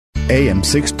AM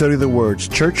 630 The Word's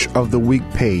Church of the Week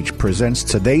page presents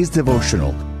today's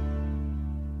devotional.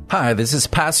 Hi, this is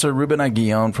Pastor Ruben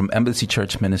Aguillon from Embassy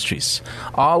Church Ministries.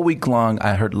 All week long,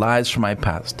 I heard lies from my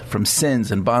past, from sins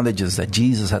and bondages that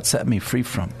Jesus had set me free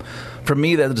from. For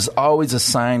me, that is always a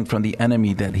sign from the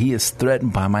enemy that he is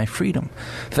threatened by my freedom.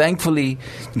 Thankfully,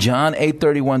 John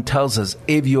 8:31 tells us,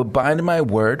 if you abide in my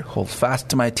word, hold fast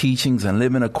to my teachings, and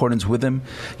live in accordance with them,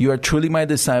 you are truly my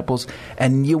disciples,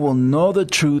 and you will know the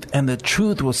truth, and the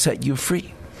truth will set you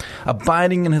free.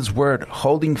 Abiding in his word,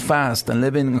 holding fast, and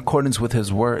living in accordance with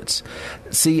his words.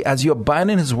 See, as you abide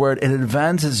in his word, it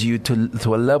advances you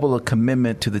to a level of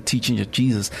commitment to the teachings of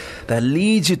Jesus that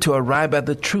leads you to arrive at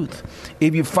the truth.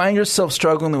 If you find yourself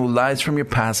struggling with lies from your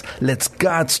past, let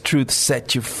God's truth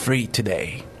set you free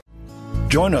today.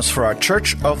 Join us for our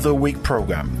Church of the Week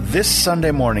program this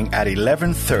Sunday morning at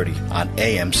 11:30 on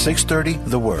AM 630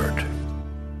 The Word.